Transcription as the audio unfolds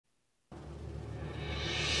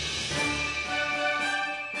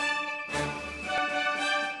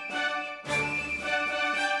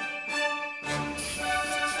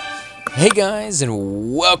Hey guys,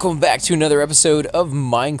 and welcome back to another episode of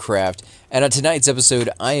Minecraft. And on tonight's episode,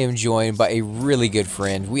 I am joined by a really good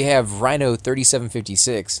friend. We have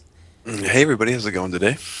Rhino3756. Hey everybody, how's it going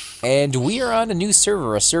today? And we are on a new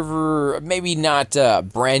server. A server maybe not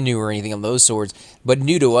brand new or anything of those sorts, but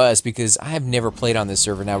new to us because I have never played on this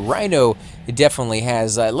server. Now, Rhino definitely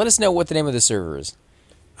has. Let us know what the name of the server is.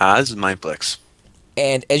 This is Mineplex.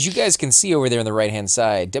 And as you guys can see over there on the right-hand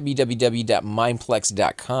side,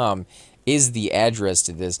 www.mineplex.com is the address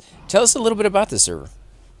to this. Tell us a little bit about this server.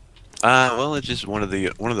 Well, it's just one of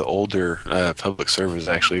the older public servers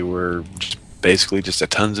actually. We're basically just a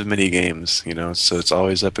tons of mini games, you know. So it's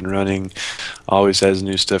always up and running, always has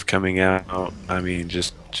new stuff coming out. I mean,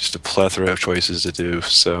 just a plethora of choices to do.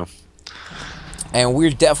 So. And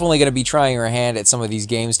we're definitely going to be trying our hand at some of these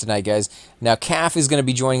games tonight, guys. Now, Calf is going to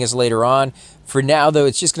be joining us later on. For now, though,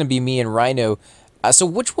 it's just going to be me and Rhino. So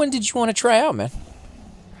which one did you want to try out, man?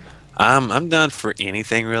 I'm down for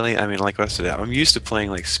anything, really. I mean, like I said, I'm used to playing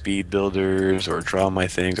like speed builders or draw my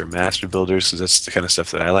things or master builders, because that's the kind of stuff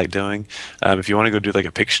that I like doing. If you want to go do like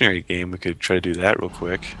a Pictionary game, we could try to do that real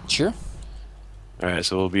quick. Sure. All right,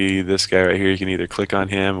 so we'll be this guy right here. You can either click on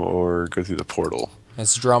him or go through the portal.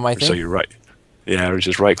 Let's draw my thing. So you're right. Yeah, or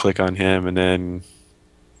just right-click on him, and then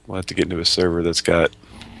we'll have to get into a server that's got.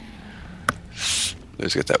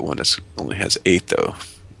 There's got that one that only has 8 though.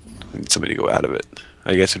 I need somebody to go out of it.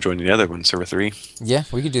 I guess we'll join the other one, server 3. Yeah,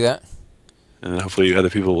 we could do that. And hopefully other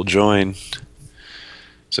people will join.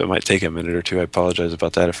 So it might take a minute or two. I apologize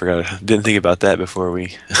about that. I forgot. I didn't think about that before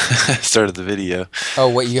we started the video. Oh,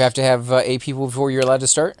 wait, you have to have 8 people before you're allowed to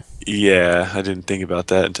start? Yeah, I didn't think about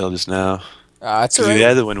that until just now. That's all right. The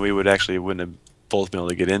other one we wouldn't have both been able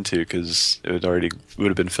to get into because it would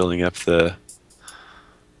have been filling up the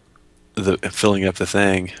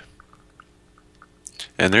thing.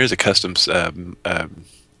 And there is a custom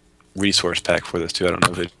resource pack for this too. I don't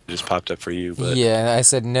know if it just popped up for you, but yeah, I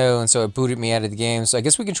said no, and so it booted me out of the game. So I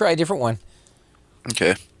guess we can try a different one.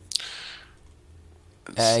 Okay.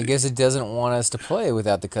 I guess it doesn't want us to play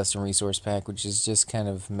without the custom resource pack, which is just kind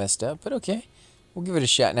of messed up. But okay, we'll give it a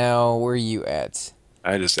shot. Now, where are you at?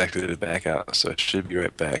 I just activated it back out, so it should be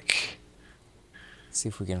right back. Let's see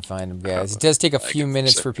if we can find them, guys. It does take a few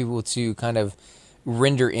minutes for people to kind of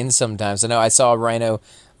render in sometimes. I know I saw Rhino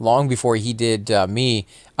long before he did me.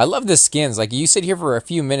 I love the skins. Like, you sit here for a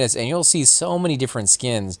few minutes and you'll see so many different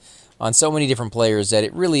skins on so many different players that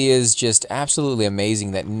it really is just absolutely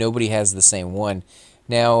amazing that nobody has the same one.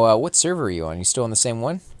 Now, what server are you on? You still on the same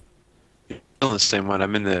one? Still on the same one.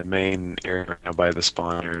 I'm in the main area right now by the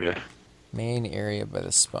spawn area. Main area by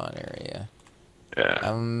the spawn area. Yeah.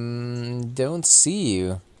 Don't see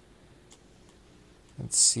you.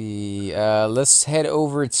 Let's see. Let's head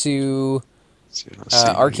over to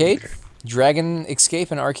Arcade. Dragon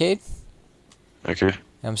Escape and Arcade. Okay.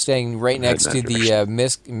 I'm staying right next to the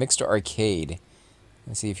Mixed Arcade.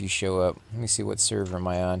 Let's see if you show up. Let me see what server am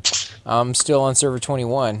I on. I'm still on server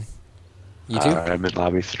 21. You too? I'm in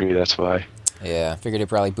lobby 3. That's why. Yeah, figured it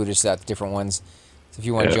probably booted us out to different ones. So if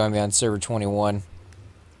you want to join me on server 21,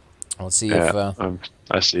 we'll see if...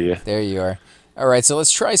 I see you. There you are. All right, so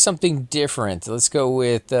let's try something different. Let's go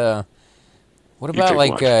with... what about,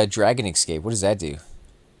 like, Dragon Escape? What does that do?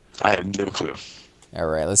 I have no clue. All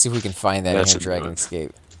right, let's see if we can find that in here, Dragon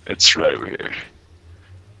Escape. It's right over here.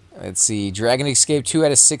 Let's see. Dragon Escape 2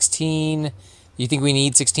 out of 16. Do you think we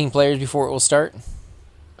need 16 players before it will start?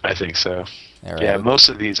 I think so. All right. Yeah, most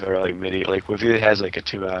of these are like mini. Like if it has like a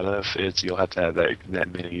 2 out of, you'll have to have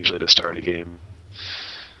that mini usually to start a game.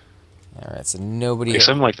 All right, so nobody. Like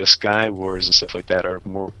some like the SkyWars and stuff like that are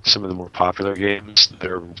some of the more popular games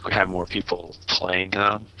that have more people playing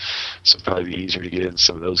on. So it'll probably be easier to get in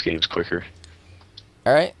some of those games quicker.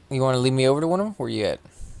 All right, you want to lead me over to one of them? Where you at?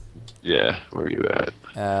 Yeah, where are you at?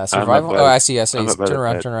 Survival. Oh, I see. I see. Turn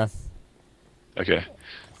around. Turn around. Okay.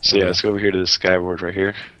 So yeah, let's go over here to the SkyWars right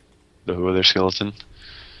here. The other skeleton.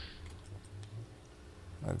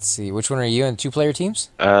 Let's see. Which one are you in? 2-player teams?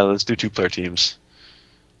 Let's do 2-player teams.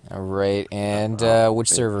 All right. And which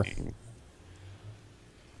server?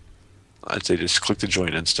 I'd say just click to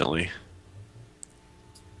join instantly.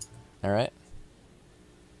 All right.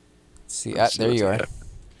 Let's see. There you are.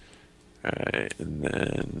 All right, and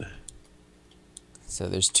then. So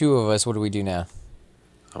there's 2 of us. What do we do now?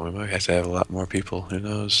 Oh, we might have to have a lot more people. Who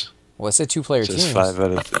knows? Well, it said 2-player teams. 5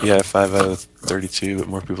 out of 32, but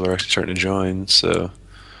more people are actually starting to join. So,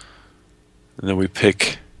 and then we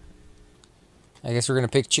pick. I guess we're gonna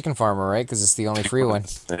pick Chicken Farmer, right? Because it's the only free one.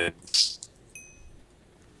 There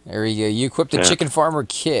you go. You equipped the Chicken Farmer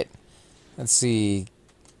kit. Let's see.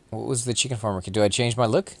 What was the Chicken Farmer kit? Do I change my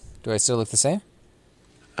look? Do I still look the same?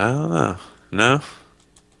 I don't know. No,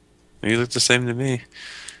 you look the same to me.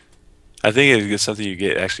 I think it's something you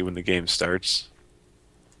get actually when the game starts.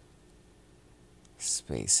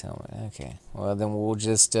 Space helmet. Okay. Well, then we'll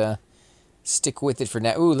just stick with it for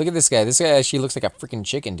now. Ooh, look at this guy. This guy actually looks like a freaking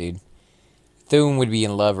chicken, dude. Thune would be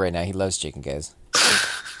in love right now. He loves chicken, guys.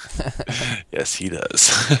 Yes, he does.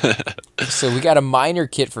 So we got a miner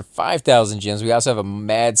kit for 5,000 gems. We also have a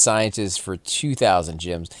mad scientist for 2,000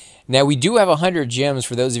 gems. Now, we do have 100 gems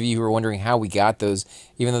for those of you who are wondering how we got those,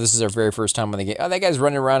 even though this is our very first time on the game. Oh, that guy's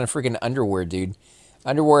running around in freaking underwear, dude.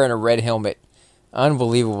 Underwear and a red helmet.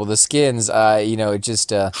 Unbelievable. The skins, you know, it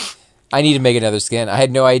just... I need to make another skin. I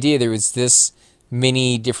had no idea there was this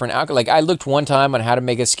many different outfits. Like, I looked one time on how to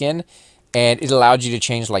make a skin, and it allowed you to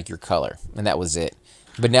change, like, your color. And that was it.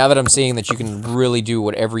 But now that I'm seeing that you can really do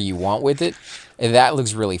whatever you want with it, that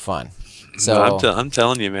looks really fun. So No, I'm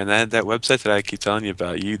telling you, man, that website that I keep telling you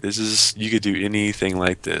about, you could do anything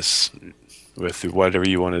like this with whatever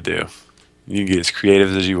you want to do. You can get as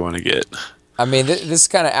creative as you want to get. I mean, this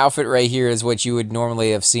kind of outfit right here is what you would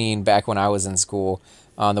normally have seen back when I was in school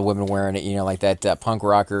on the women wearing it, you know, like that punk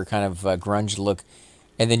rocker kind of grunge look.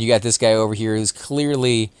 And then you got this guy over here who's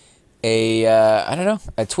clearly a, I don't know,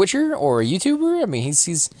 a Twitcher or a YouTuber. I mean,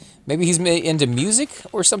 maybe he's into music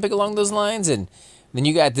or something along those lines. And then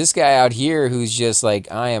you got this guy out here who's just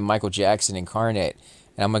like, I am Michael Jackson incarnate.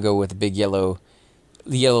 And I'm going to go with the big yellow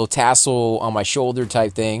tassel on my shoulder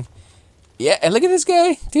type thing. Yeah, and look at this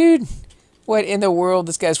guy, dude. What in the world?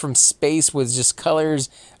 This guy's from space with just colors.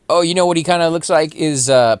 Oh, you know what he kind of looks like is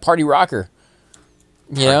Party Rocker.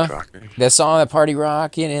 You know? Rocker. That song, that Party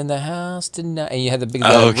Rockin' in the House Tonight. And you had the big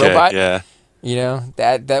Okay, robot. yeah. You know,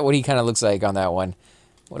 that what he kind of looks like on that one.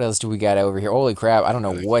 What else do we got over here? Holy crap, I don't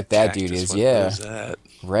know what that dude is. What Yeah. is that?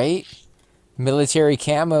 Right? Military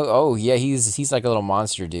camo. Oh, yeah, he's like a little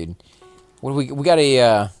monster, dude. What do we got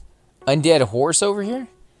a undead horse over here?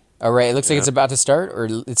 All right, it looks like it's about to start, or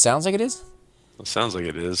it sounds like it is. It sounds like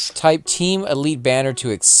it is. Type Team Elite banner to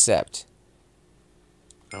accept.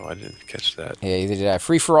 Oh, I didn't catch that. Yeah, either did I.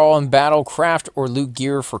 Free for all in battle, craft or loot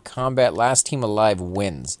gear for combat. Last team alive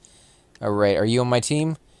wins. All right, are you on my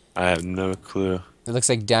team? I have no clue. It looks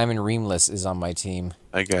like Diamond Reamless is on my team.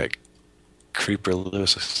 I got Creeper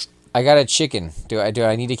Lewis. I got a chicken. Do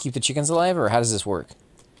I need to keep the chickens alive, or how does this work?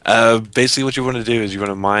 Basically, what you want to do is you want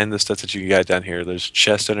to mine the stuff that you got down here. There's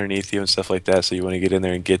chests underneath you and stuff like that, so you want to get in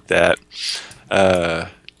there and get that.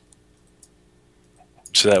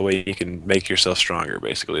 So that way you can make yourself stronger,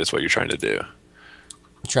 basically. That's what you're trying to do.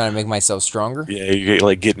 Trying to make myself stronger? Yeah, you get,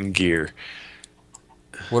 like getting gear.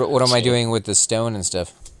 What am I doing with the stone and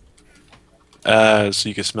stuff? So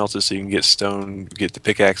you can smelt it so you can get stone, get the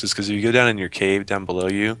pickaxes. Because if you go down in your cave down below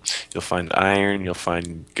you, you'll find iron, you'll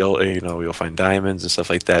find gold, you know, you'll find diamonds and stuff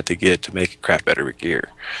like that to make craft better gear.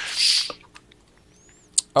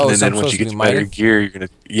 Oh, and so then I'm once you supposed to get be the better mining?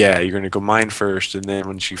 gear, you're gonna go mine first, and then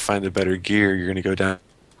once you find the better gear, you're gonna go down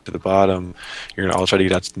to the bottom. You're gonna all try to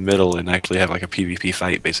get out to the middle and actually have like a PvP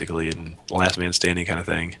fight, basically, and last man standing kind of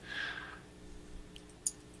thing.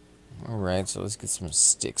 All right, so let's get some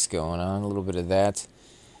sticks going on. A little bit of that.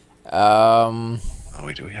 Oh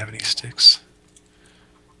wait, do we have any sticks?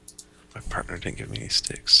 My partner didn't give me any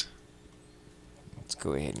sticks. Let's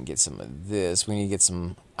go ahead and get some of this. We need to get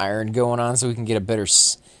some iron going on so we can get a better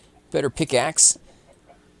pickaxe.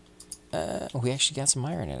 We actually got some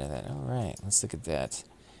iron out of that. All right, let's look at that.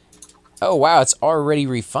 Oh, wow, it's already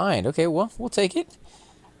refined. Okay, well, we'll take it.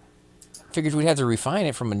 Figured we'd have to refine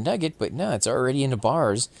it from a nugget, but no, it's already into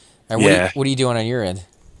bars. All right, Yeah. what are you doing on your end?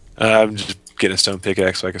 I'm just getting a stone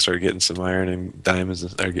pickaxe so I can start getting some iron and diamonds,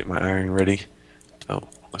 or get my iron ready. Oh,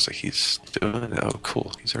 looks like he's doing it. Oh,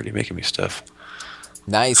 cool. He's already making me stuff.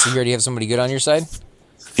 Nice. You already have somebody good on your side?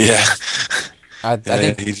 Yeah. I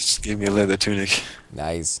think he just gave me a leather tunic.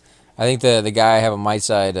 nice. I think the guy I have on my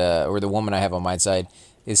side, or the woman I have on my side,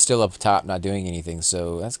 is still up top, not doing anything.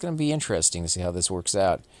 So that's going to be interesting to see how this works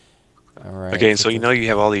out. All right. Okay, and so you know you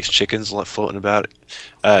have all these chickens floating about.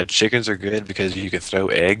 Chickens are good because you can throw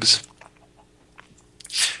eggs.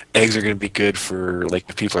 Eggs are going to be good for like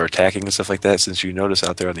if people are attacking and stuff like that. Since you notice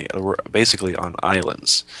out there we're basically on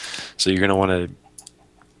islands, so you're going to want to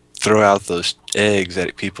throw out those eggs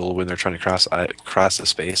at people when they're trying to cross the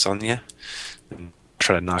space on you, and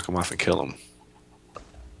try to knock them off and kill them.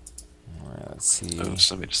 All right, let's see. Oh,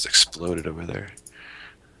 somebody just exploded over there.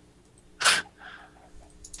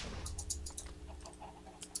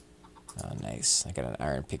 Oh, nice. I got an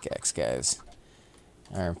iron pickaxe, guys.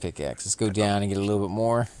 Iron pickaxe. Let's go down and get a little bit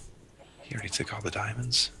more. He already took all the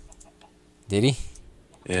diamonds. Did he?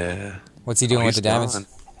 Yeah. What's he doing with he's the diamonds? gone.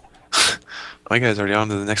 My guy's already on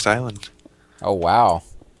to the next island. Oh, wow.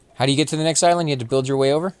 How do you get to the next island? You had to build your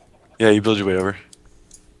way over? Yeah, you build your way over.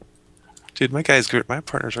 Dude, my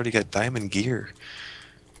partner's already got diamond gear.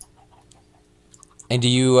 And do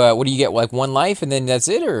you, what do you get, like 1 life and then that's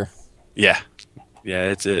it, or? Yeah. Yeah,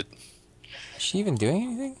 that's it. Is she even doing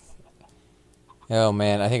anything? Oh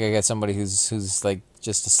man, I think I got somebody who's like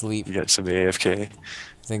just asleep. You got some AFK.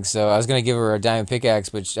 I think so. I was gonna give her a diamond pickaxe,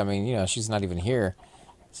 but I mean, you know, she's not even here.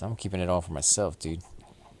 So I'm keeping it all for myself, dude.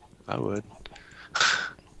 I would.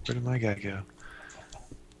 Where did my guy go?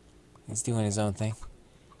 He's doing his own thing.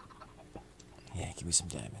 Yeah, give me some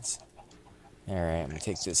diamonds. Alright, I'm gonna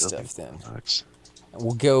take this stuff then.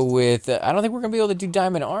 We'll go with, I don't think we're going to be able to do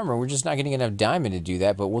diamond armor. We're just not getting enough diamond to do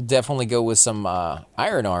that, but we'll definitely go with some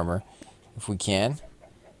iron armor if we can.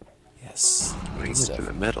 Yes. He went to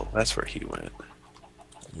the middle. That's where he went.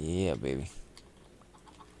 Yeah, baby.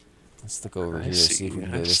 Let's look over here to see if we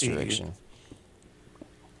can go this direction.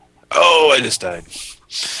 Oh, I just died.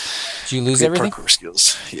 Did you lose everything? Parkour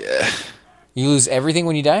skills. Yeah. You lose everything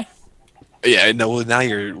when you die? Yeah, no, well, now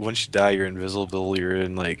once you die, you're invisible. You're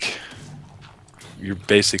in, like... You're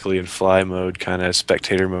basically in fly mode, kind of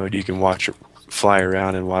spectator mode. You can fly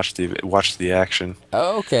around and watch the action.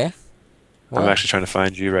 Oh, okay. Well, I'm actually trying to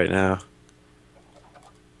find you right now.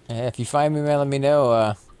 Yeah, if you find me, man, let me know.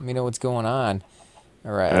 Let me know what's going on.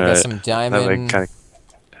 All right, I got some diamond. That might kind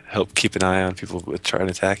of help keep an eye on people with trying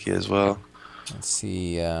to attack you as well. Let's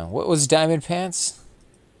see. What was diamond pants?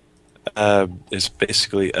 It's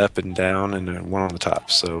basically up and down and then one on the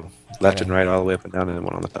top. So left and right, all the way up and down, and then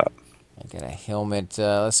one on the top. I got a helmet.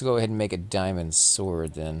 Let's go ahead and make a diamond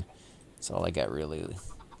sword then. That's all I got really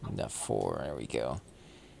enough for. There we go.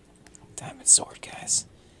 Diamond sword, guys.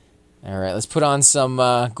 Alright, let's put on some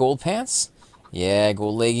gold pants. Yeah,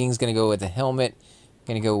 gold leggings. Gonna go with a helmet.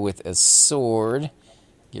 Gonna go with a sword.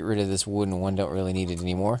 Get rid of this wooden one. Don't really need it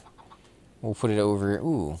anymore. We'll put it over...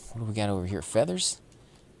 Ooh, what do we got over here? Feathers?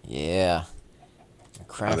 Yeah.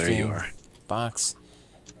 Crafting. Oh, there you are. Box.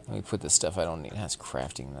 Let me put the stuff I don't need. That's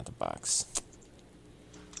crafting, not the box.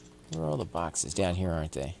 Where are all the boxes? Down here,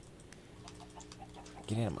 aren't they?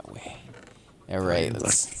 Get out of my way. Alright,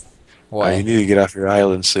 let's... Why? You need to get off your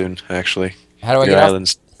island soon, actually. How do I get off?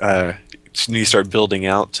 Islands, you need to start building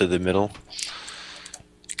out to the middle.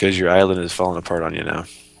 Because your island is falling apart on you now.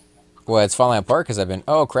 Well, it's falling apart because I've been...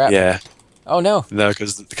 Oh, crap. Yeah. Oh, no. No,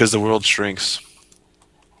 because the world shrinks.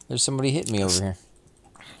 There's somebody hitting me over here.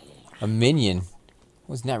 A minion.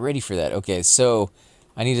 Was not ready for that. Okay, so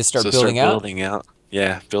I need to start building out. Building out.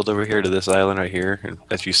 Yeah, build over here to this island right here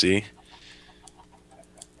that you see.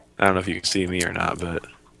 I don't know if you can see me or not, but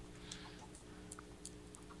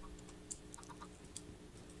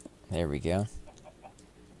there we go.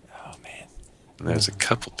 Oh man. And there's a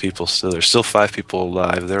couple people still. There's still 5 people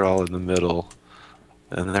alive. They're all in the middle,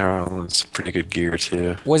 and they're all in some pretty good gear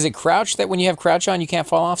too. Was it crouch that when you have crouch on, you can't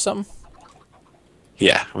fall off something?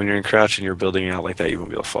 Yeah, when you're in crouch and you're building out like that, you won't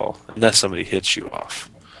be able to fall. Unless somebody hits you off.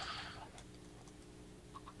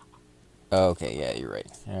 Okay, yeah, you're right.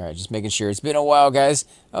 Alright, just making sure. It's been a while, guys.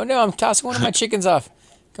 Oh no, I'm tossing one of my chickens off.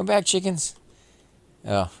 Come back, chickens.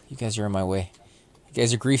 Oh, you guys are in my way. You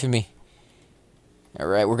guys are griefing me.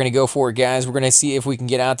 Alright, we're going to go for it, guys. We're going to see if we can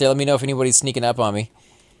get out there. Let me know if anybody's sneaking up on me.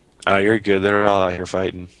 You're good. They're all out here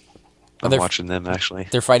fighting. I'm watching them, actually.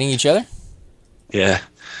 They're fighting each other? Yeah.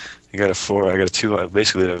 I got a 2,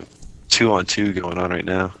 basically a 2-on-2 going on right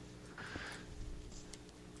now.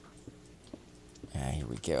 Here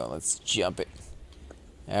we go. Let's jump it.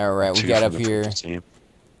 Alright, we got up here.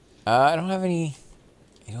 I don't have any...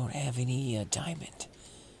 I don't have any diamond.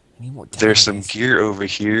 I need more diamond. There's some gear over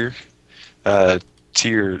here. Go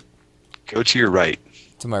to your right.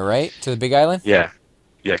 To my right? To the big island? Yeah.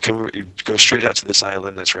 Yeah, go straight out to this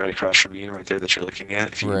island that's right across from you, right there that you're looking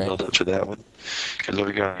at, if you can build up to that one. Because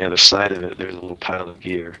over here on the other side of it, there's a little pile of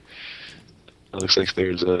gear. It looks like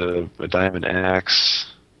there's a diamond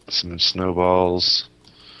axe, some snowballs,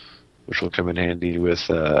 which will come in handy with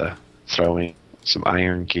throwing, some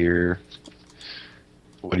iron gear.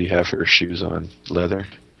 What do you have for your shoes on? Leather?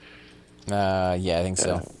 Yeah, I think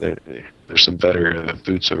so. There's some better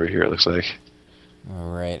boots over here, it looks like.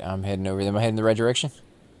 Alright, I'm heading over there. Am I heading the right direction?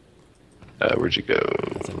 Where'd you go?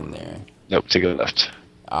 Nothing in there. Nope, take a left.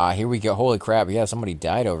 Here we go. Holy crap, yeah, somebody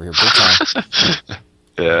died over here big time.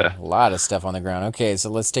 Yeah. A lot of stuff on the ground. Okay, so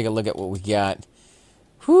let's take a look at what we got.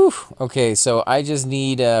 Whew. Okay, so I just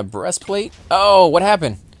need a breastplate. Oh, what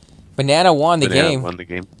happened? Banana won the game. Won the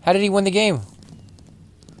game. How did he win the game?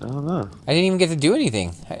 I don't know. I didn't even get to do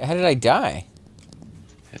anything. How did I die?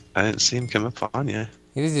 I didn't see him come up on you.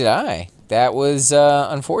 Neither did I. That was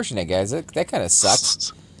unfortunate, guys. That kind of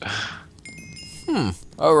sucks.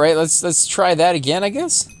 All right, let's try that again, I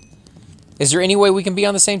guess. Is there any way we can be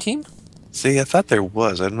on the same team? See, I thought there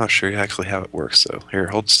was. I'm not sure actually how it works, though. Here,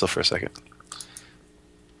 hold still for a second.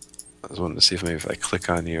 I was wanting to see if maybe if I click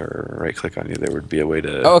on you or right-click on you, there would be a way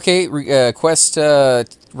to... Oh, okay. Quest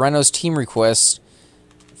Rhino's team request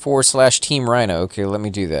 / Team Rhino. Okay, let me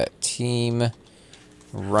do that. Team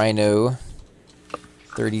Rhino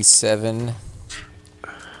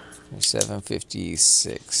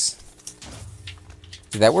 3756.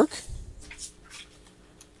 Did that work?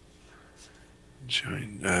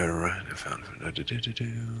 Join Rhino found. I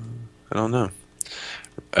don't know.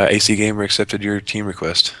 AC Gamer accepted your team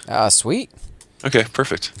request. Ah, sweet. Okay,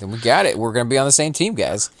 perfect. Then we got it. We're gonna be on the same team,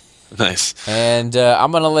 guys. Nice. And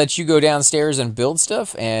I'm gonna let you go downstairs and build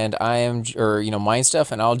stuff, and mine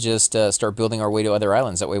stuff, and I'll just start building our way to other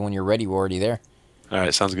islands. That way, when you're ready, we're already there. All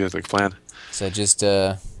right, sounds good. Like plan. So just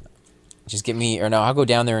get me, or no, I'll go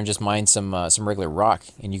down there and just mine some regular rock,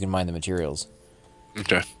 and you can mine the materials.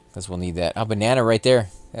 Okay. Because we'll need that. Oh, banana right there.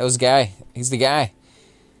 That was the guy. He's the guy.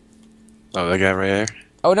 Oh, that guy right there.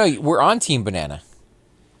 Oh no, we're on Team Banana.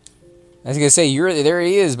 I was gonna say there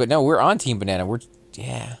he is, but no, we're on Team Banana.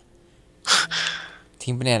 Yeah.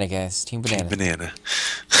 Team Banana, guys. Team Banana. Team Banana.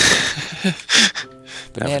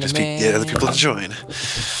 Banana man. Get other people to join.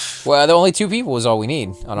 Well, the only 2 people is all we need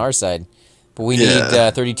on our side, but we need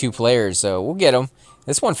 32 players, so we'll get them.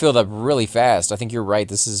 This one filled up really fast. I think you're right.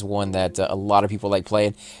 This is one that a lot of people like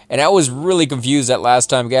playing. And I was really confused that last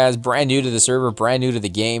time, guys. Brand new to the server, brand new to the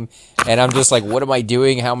game. And I'm just like, what am I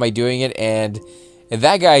doing? How am I doing it? And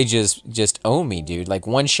that guy just owned me, dude. Like,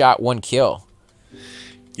 1 shot, 1 kill.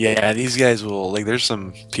 Yeah, these guys will, like, there's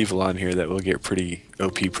some people on here that will get pretty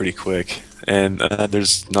OP pretty quick. And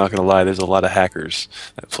there's, not going to lie, there's a lot of hackers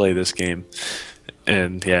that play this game.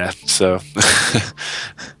 And, yeah, so...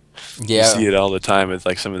 Yeah. You see it all the time with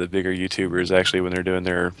like some of the bigger YouTubers actually when they're doing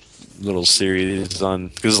their little series on,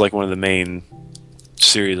 because it's like one of the main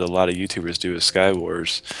series a lot of YouTubers do is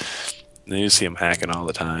SkyWars. And you see them hacking all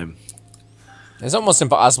the time. It's almost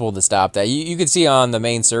impossible to stop that. You can see on the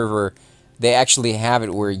main server, they actually have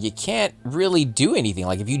it where you can't really do anything.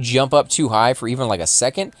 Like if you jump up too high for even like a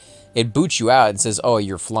second, it boots you out and says, oh,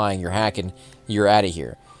 you're flying, you're hacking, you're out of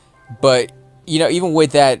here. But, you know, even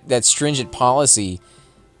with that stringent policy,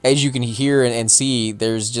 as you can hear and see,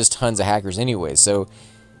 there's just tons of hackers anyway. So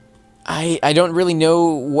I don't really know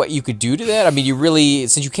what you could do to that. I mean, you really,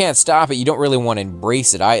 since you can't stop it, you don't really want to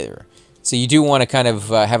embrace it either. So you do want to kind of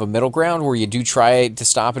have a middle ground where you do try to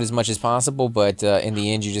stop it as much as possible, but in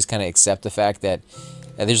the end, you just kind of accept the fact that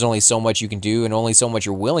there's only so much you can do and only so much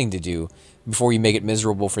you're willing to do before you make it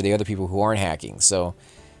miserable for the other people who aren't hacking. So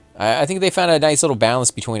I think they found a nice little balance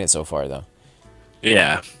between it so far, though.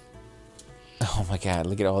 Yeah. Oh my god,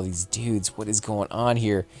 look at all these dudes. What is going on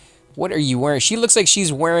here? What are you wearing? She looks like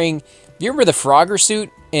she's wearing... You remember the Frogger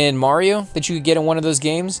suit in Mario that you could get in one of those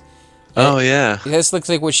games? Oh, yeah. This looks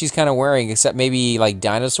like what she's kind of wearing, except maybe like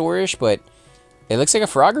dinosaur-ish, but it looks like a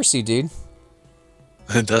Frogger suit, dude.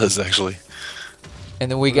 It does, actually.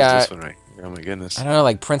 And then we got... This one right here? Oh my goodness. I don't know,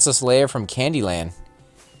 like Princess Leia from Candyland.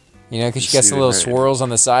 You know, because she got some little swirls on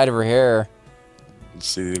the side of her hair. Let's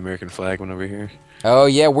see the American flag one over here. Oh,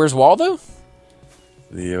 yeah. Where's Waldo?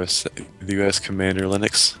 The U.S. Commander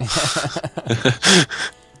Linux.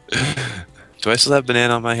 Do I still have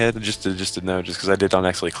banana on my head? Just to know, just because I did not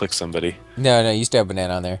actually click somebody. No, you still have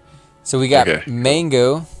banana on there. So we got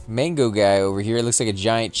Mango guy over here. It looks like a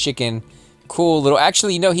giant chicken. Cool little...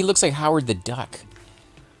 Actually, you know, he looks like Howard the Duck.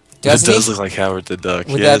 Doesn't it does look like Howard the Duck,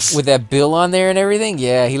 with yes. With that bill on there and everything?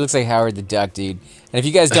 Yeah, he looks like Howard the Duck, dude. And if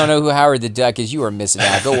you guys don't know who Howard the Duck is, you are missing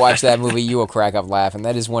out. Go watch that movie. You will crack up laughing.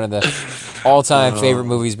 That is one of the all-time favorite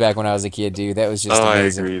movies back when I was a kid, dude. That was just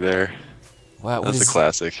amazing. I agree there. Wow, That's a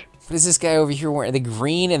classic. What is this guy over here wearing? The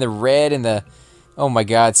green and the red and the... Oh my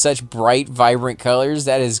god, such bright, vibrant colors.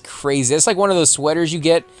 That is crazy. It's like one of those sweaters you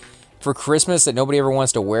get for Christmas that nobody ever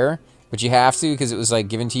wants to wear, but you have to because it was like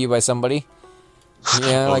given to you by somebody.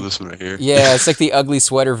 Yeah, like this one right here. Yeah, it's like the ugly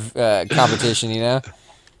sweater competition, you know?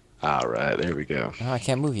 All right, there we go. Oh, I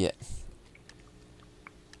can't move yet.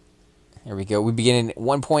 There we go. We begin in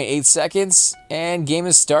 1.8 seconds, and game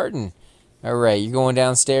is starting. All right, you're going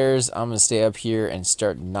downstairs. I'm going to stay up here and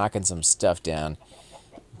start knocking some stuff down.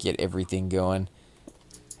 Get everything going.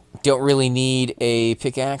 Don't really need a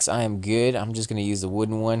pickaxe. I am good. I'm just going to use the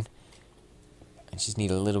wooden one. I just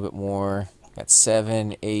need a little bit more. Got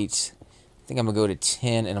 7, 8. I think I'm going to go to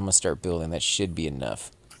 10, and I'm going to start building. That should be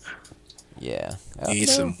enough. Yeah. Need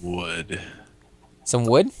some wood. Some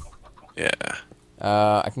wood? Yeah.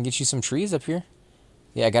 I can get you some trees up here.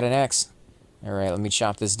 Yeah, I got an axe. All right, let me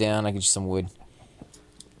chop this down. I'll get you some wood.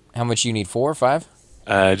 How much you need? 4 or 5?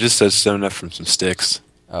 Just enough from some sticks.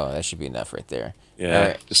 Oh, that should be enough right there. All Yeah,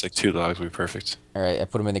 right. just like 2 logs would be perfect. All right, I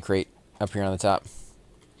put them in the crate up here on the top.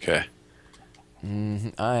 Okay.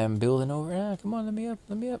 I am building over. Come on, let me up.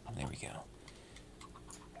 Let me up. There we go.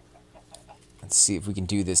 Let's see if we can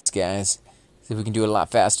do this, guys. See if we can do it a lot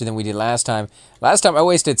faster than we did last time. Last time I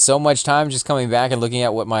wasted so much time just coming back and looking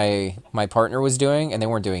at what my partner was doing, and they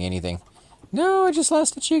weren't doing anything. No, I just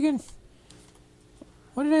lost a chicken.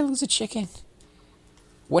 Why did I lose a chicken?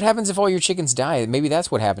 What happens if all your chickens die? Maybe that's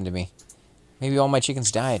what happened to me. Maybe all my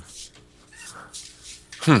chickens died.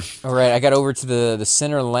 All right, I got over to the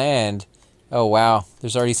center land. Oh, wow.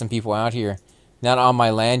 There's already some people out here. Not on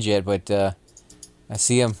my land yet, but I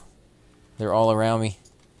see them. They're all around me.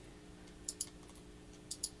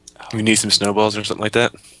 You need some snowballs or something like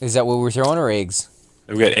that? Is that what we're throwing, or eggs?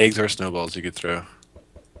 We got eggs or snowballs you could throw.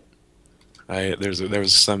 There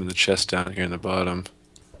was some in the chest down here in the bottom.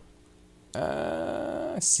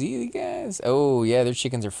 I see you guys. Oh, yeah, their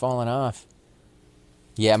chickens are falling off.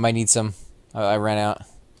 Yeah, I might need some. I ran out.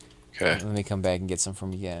 Okay. Let me come back and get some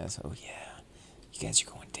from you guys. Oh, yeah. You guys are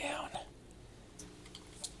going down.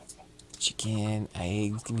 Chicken,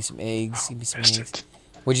 eggs. Give me some eggs. Give me some eggs.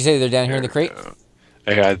 What'd you say? They're down here in the crate?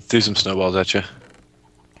 I threw some snowballs at you.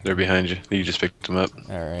 They're behind you. You just picked them up.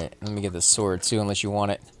 All right. Let me get the sword, too, unless you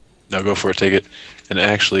want it. No, go for it. Take it. And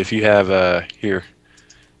actually, if you have, here's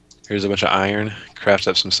a bunch of iron. Craft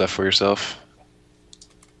up some stuff for yourself.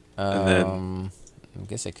 And then... I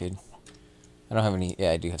guess I could. I don't have any...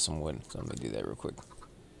 Yeah, I do have some wood, so I'm going to do that real quick.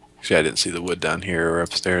 Actually, I didn't see the wood down here or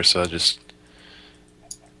upstairs, so I just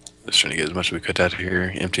trying to get as much as we could out of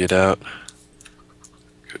here, empty it out.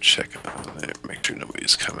 Go check out there, make sure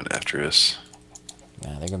nobody's coming after us.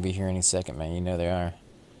 Nah, they're going to be here any second, man. You know they are.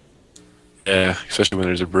 Yeah, especially when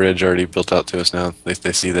there's a bridge already built out to us now. If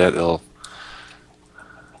they see that, they'll...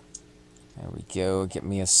 There we go. Get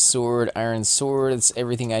me a sword, iron sword. It's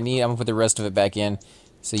everything I need. I'm going to put the rest of it back in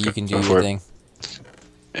so you can do your thing.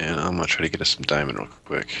 And I'm going to try to get us some diamond real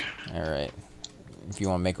quick. Alright. If you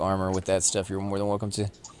want to make armor with that stuff, you're more than welcome to.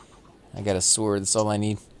 I got a sword. That's all I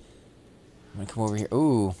need. I'm going to come over here.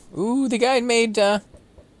 Ooh. Ooh, the guy made,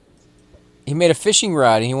 he made a fishing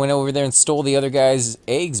rod, and he went over there and stole the other guy's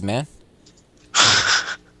eggs, man.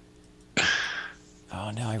 Oh,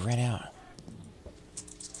 no, I ran out.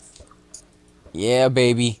 Yeah,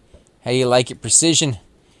 baby. How do you like it? Precision.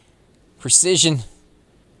 Precision.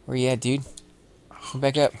 Where you at, dude? Come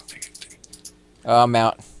back up. Oh, I'm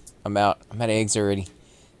out. I'm out. I'm out of eggs already.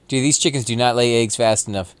 Dude, these chickens do not lay eggs fast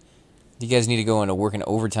enough. You guys need to go into working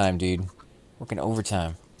overtime, dude. Working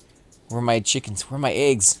overtime. Where are my chickens? Where are my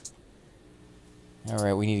eggs?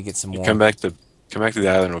 Alright, we need to get some more. Come back to the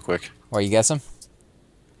island real quick. Why, you got some?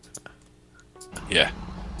 Yeah.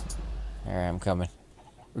 Alright, I'm coming.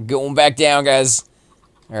 We're going back down, guys.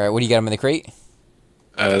 Alright, what do you got them in the crate?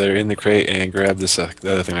 They're in the crate, and grab this the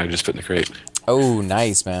other thing I just put in the crate. Oh,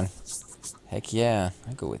 nice, man. Heck yeah,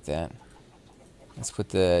 I'll go with that. Let's put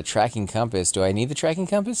the tracking compass. Do I need the tracking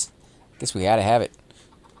compass? Guess we gotta have it.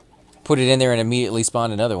 Put it in there and immediately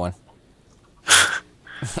spawn another one.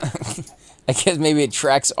 I guess maybe it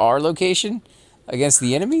tracks our location against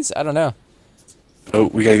the enemies? I don't know. Oh,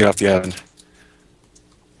 we gotta get off the island.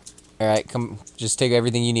 Alright, come, just take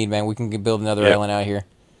everything you need, man. We can build another island out here.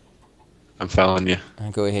 I'm following you.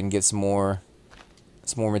 I'll go ahead and get some more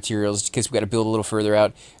materials in case we got to build a little further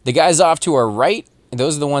out. The guys off to our right,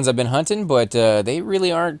 those are the ones I've been hunting, but they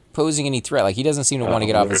really aren't posing any threat. Like, he doesn't seem to want to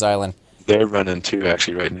get off this island. They're running too,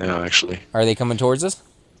 actually, right now, actually. Are they coming towards us?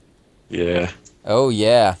 Yeah. Oh,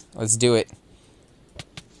 yeah. Let's do it.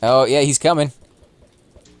 Oh, yeah, he's coming.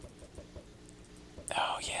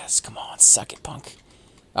 Oh, yes. Come on. Suck it, punk.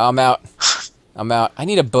 Oh, I'm out. I'm out. I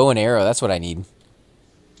need a bow and arrow. That's what I need.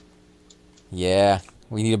 Yeah.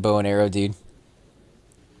 We need a bow and arrow, dude.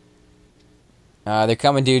 They're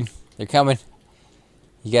coming, dude. They're coming.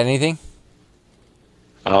 You got anything?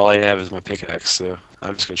 All I have is my pickaxe, so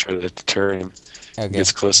I'm just going to try to deter him. Okay. He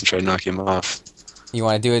gets close and try to knock him off. You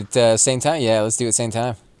want to do it same time? Yeah, let's do it same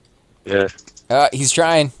time. Yeah. He's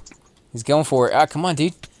trying. He's going for it. Come on,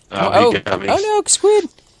 dude. Come Oh, on. he got me. Oh, no, squid.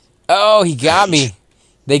 Oh, he got me.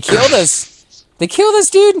 They killed us. They killed us,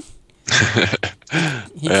 dude.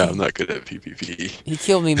 Yeah, I'm not good at PvP. He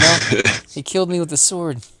killed me, Mel. He killed me with the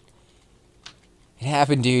sword. It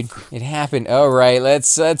happened, dude. It happened. All right,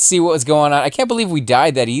 let's see what was going on. I can't believe we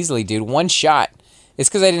died that easily, dude. One shot. It's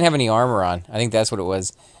because I didn't have any armor on. I think that's what it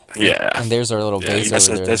was. Yeah. And there's our little base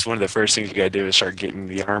over there. That's one of the first things you gotta do is start getting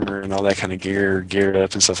the armor and all that kind of geared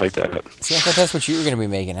up and stuff like that. See, I thought that's what you were going to be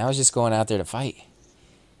making. I was just going out there to fight.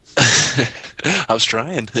 I was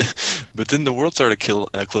trying, but then the world started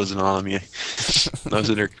closing on me. I was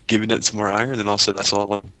in there giving it some more iron, and all of a sudden I saw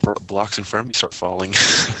like blocks in front of me start falling.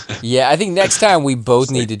 Yeah, I think next time we both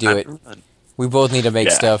It's need like to do time it. to run. We both need to make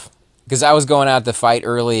Yeah. stuff. Because I was going out to fight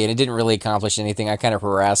early, and it didn't really accomplish anything. I kind of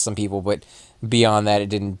harassed some people, but beyond that, it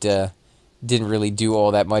didn't really do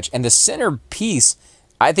all that much. And the center piece,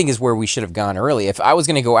 I think, is where we should have gone early. If I was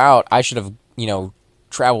going to go out, I should have,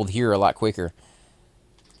 traveled here a lot quicker.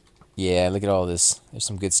 Yeah, look at all this. There's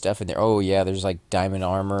some good stuff in there. Oh, yeah, there's like diamond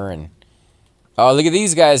armor and... Oh, look at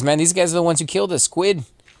these guys, man. These guys are the ones who killed us, Squid.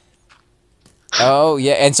 Oh,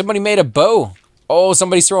 yeah, and somebody made a bow. Oh,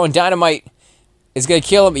 somebody's throwing dynamite. It's going to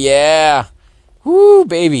kill him. Yeah. Woo,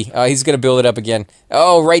 baby. Oh, he's going to build it up again.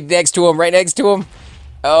 Oh, right next to him, right next to him.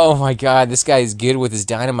 Oh, my God. This guy is good with his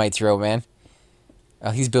dynamite throw, man.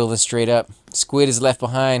 Oh, he's building straight up. Squid is left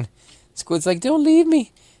behind. Squid's like, don't leave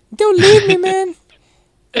me. Don't leave me, man.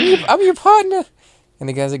 I'm your partner. And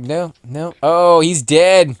the guy's like, no, no. Oh, he's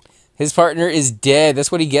dead. His partner is dead.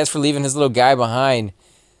 That's what he gets for leaving his little guy behind.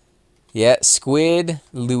 Yeah, Squid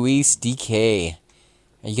Luis DK.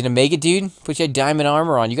 Are you going to make it, dude? Put your diamond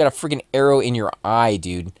armor on. You got a freaking arrow in your eye,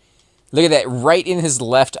 dude. Look at that, right in his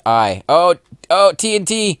left eye. Oh,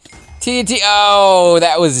 TNT. TNT. Oh,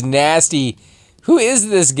 that was nasty. Who is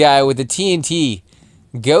this guy with the TNT?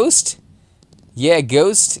 Ghost? Yeah,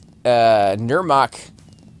 Ghost. Nurmatch?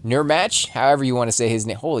 However you want to say his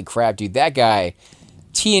name. Holy crap, dude. That guy.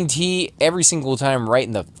 TNT every single time right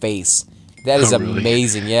in the face. That is Oh, really?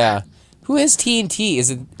 amazing, yeah. Who has TNT?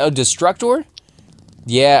 Is it a Destructor?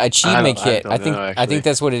 Yeah, achievement kit. I don't know, I actually. think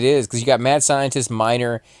that's what it is, because you got Mad Scientist,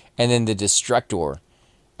 Miner, and then the Destructor.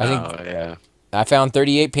 Oh, yeah. I found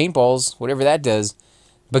 38 paintballs, whatever that does.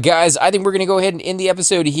 But guys, I think we're gonna go ahead and end the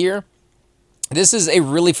episode here. This is a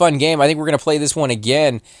really fun game. I think we're gonna play this one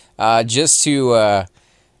again, just to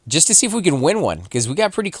see if we can win one, because we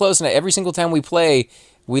got pretty close, and every single time we play,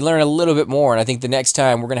 we learn a little bit more, and I think the next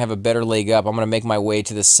time we're going to have a better leg up. I'm going to make my way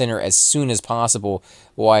to the center as soon as possible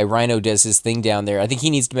while Rhino does his thing down there. I think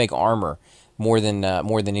he needs to make armor more than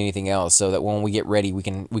anything else, so that when we get ready, we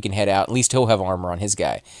can head out. At least he'll have armor on his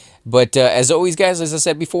guy. But as always, guys, as I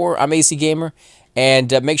said before, I'm AC Gamer,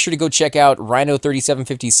 and make sure to go check out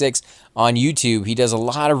Rhino3756 on YouTube. He does a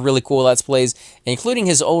lot of really cool Let's Plays, including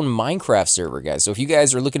his own Minecraft server, guys. So if you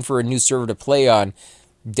guys are looking for a new server to play on,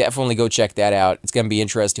 definitely go check that out. It's going to be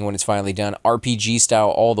interesting when it's finally done. RPG style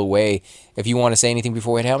all the way. If you want to say anything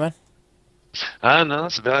before we head out, man? No,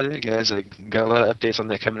 that's about it, guys. I got a lot of updates on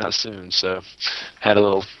that coming out soon, so had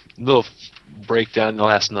a little breakdown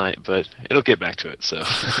last night, but it'll get back to it, so.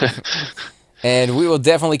 And we will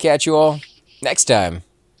definitely catch you all next time.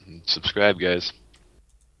 Subscribe, guys.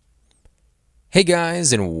 Hey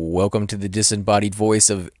guys, and welcome to the disembodied voice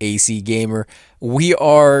of AC Gamer. We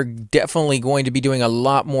are definitely going to be doing a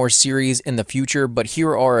lot more series in the future, but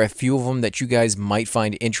here are a few of them that you guys might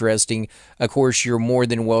find interesting. Of course, you're more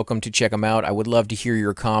than welcome to check them out. I would love to hear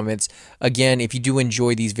your comments. Again, if you do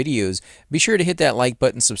enjoy these videos, be sure to hit that like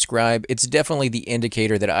button, subscribe. It's definitely the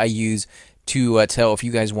indicator that I use to tell if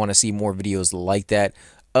you guys want to see more videos like that,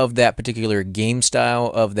 of that particular game style,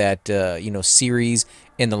 of that series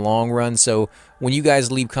in the long run. So when you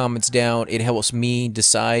guys leave comments down, it helps me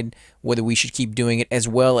decide whether we should keep doing it, as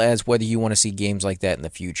well as whether you want to see games like that in the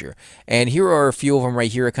future. And here are a few of them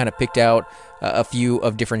right here. I kind of picked out a few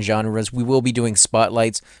of different genres. We will be doing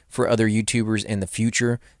spotlights for other YouTubers in the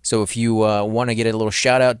future. So if you want to get a little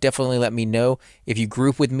shout out, definitely let me know. If you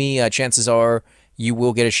group with me, chances are you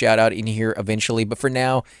will get a shout out in here eventually. But for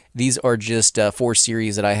now, these are just 4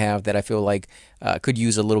 series that I have that I feel like could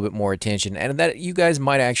use a little bit more attention, and that you guys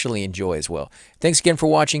might actually enjoy as well. Thanks again for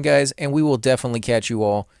watching, guys, and we will definitely catch you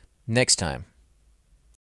all next time.